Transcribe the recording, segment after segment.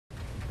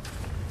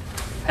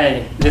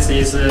Hey, this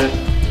is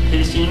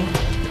patient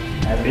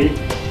Abby,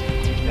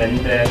 and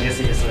this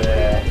is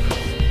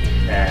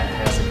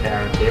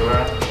healthcare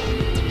giver,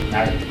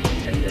 Mary,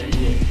 and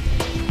me,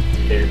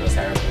 physical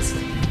therapist.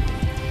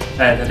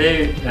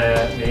 Today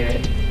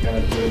we're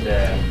gonna do the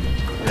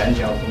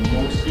range of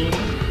motion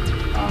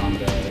on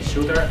the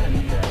shoulder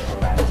and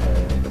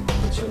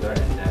prevent shoulder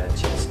and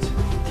chest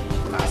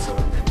muscle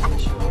and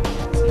tissue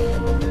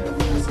and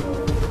muscle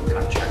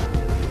contraction.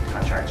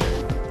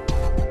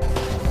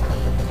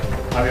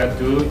 What we'll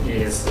do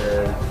is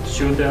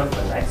shoulder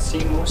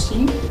flexion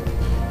motion.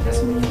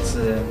 This means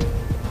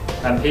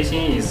when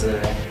patient is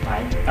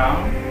lying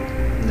down,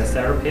 the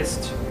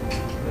therapist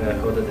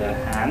hold the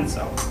hands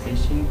of the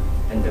patient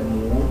and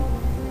move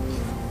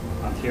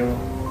until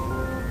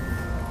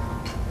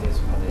this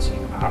position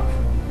up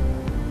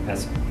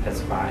as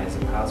far as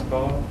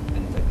possible,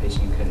 and the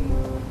patient can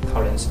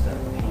tolerate the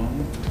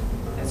pain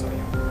as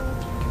well.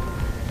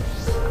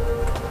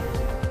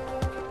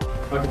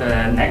 Okay,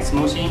 the next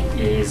motion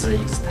is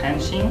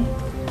extension.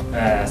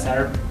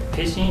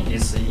 Patient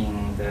is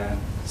in the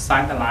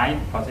sideline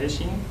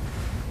position,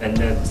 and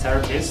the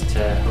therapist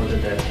hold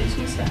the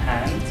patient's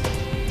hand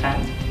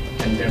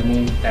and then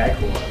move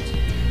backward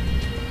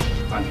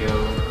until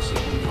she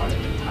can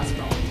tolerate the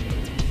possible.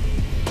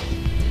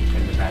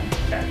 And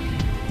back.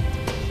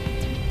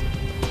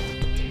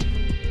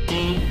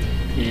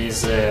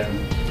 Is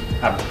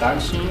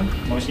abduction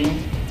motion,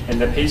 and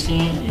the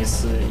patient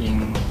is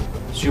in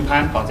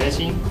supine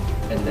position,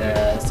 and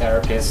the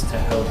therapist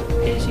hold the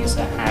patient's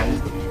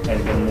hand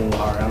and then move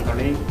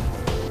horizontally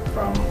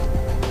from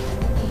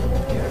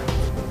here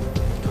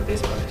to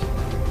this position.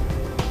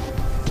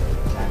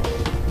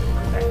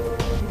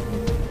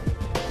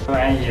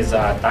 One is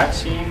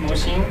abduction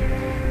motion.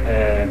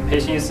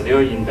 Patient is still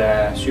in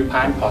the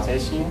supine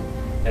position,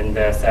 and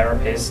the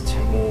therapist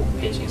move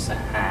patient's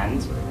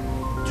hand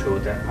to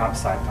the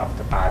outside of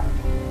the body.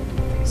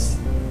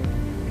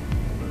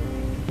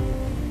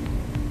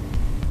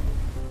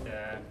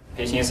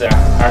 Patient's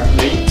heart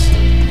rate.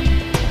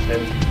 The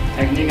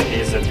technique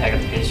is take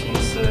the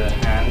patient's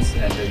hands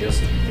and use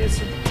these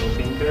two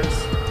fingers,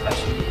 touch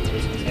the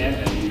patient's head,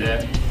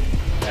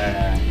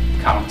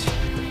 and count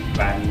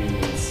 1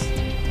 minute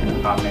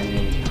how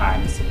many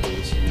times the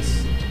patient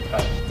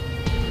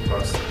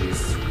goes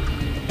this.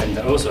 And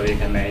also you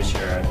can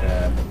measure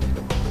the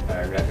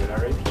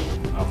regularity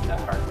of the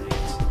heart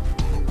rate.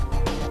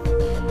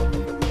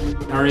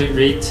 Heart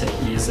rate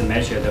is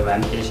measured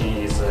when patient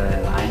is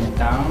lying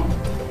down,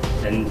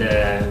 and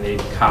we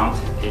count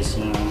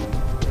patient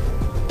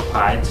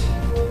height,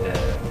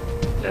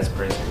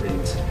 respiration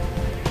rate.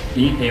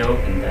 Inhale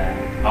and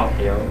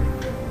outhale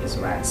is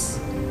once.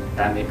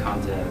 Then we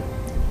count the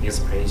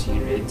expiration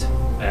rate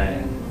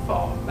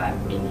for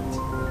 1 minute.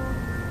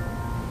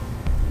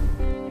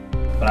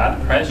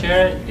 Blood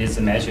pressure is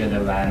measured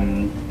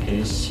when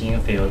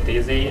patient feel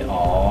dizzy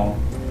or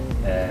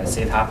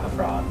sit up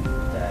from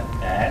the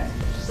bed,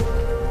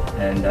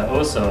 and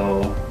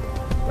also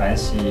when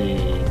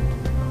she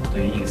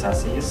doing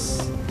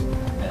exercise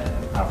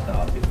after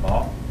or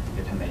before,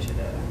 you can measure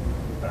the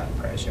blood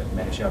pressure.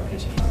 Make sure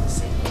patient is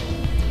safe.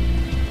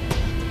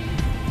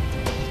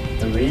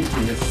 The weight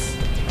is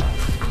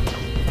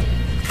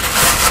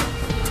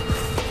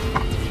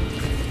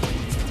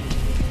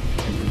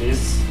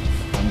this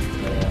on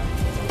the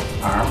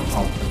arm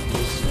of the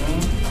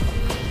patient.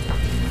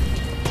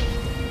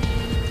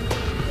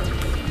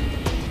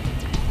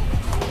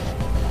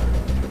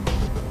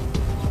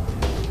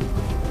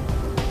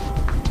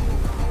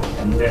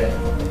 And then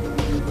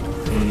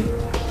we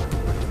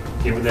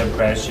give the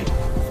pressure.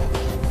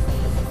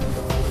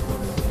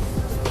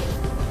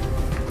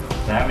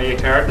 Then we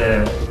hear the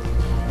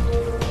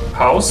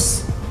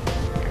pulse.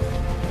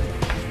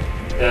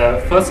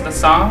 The first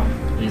sound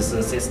is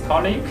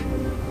systolic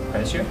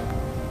pressure,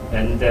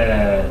 and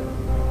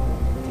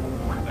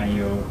when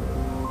you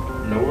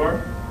lower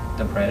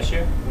the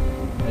pressure,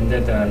 and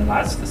the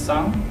last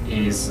sound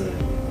is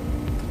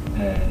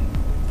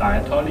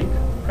diastolic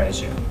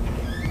pressure.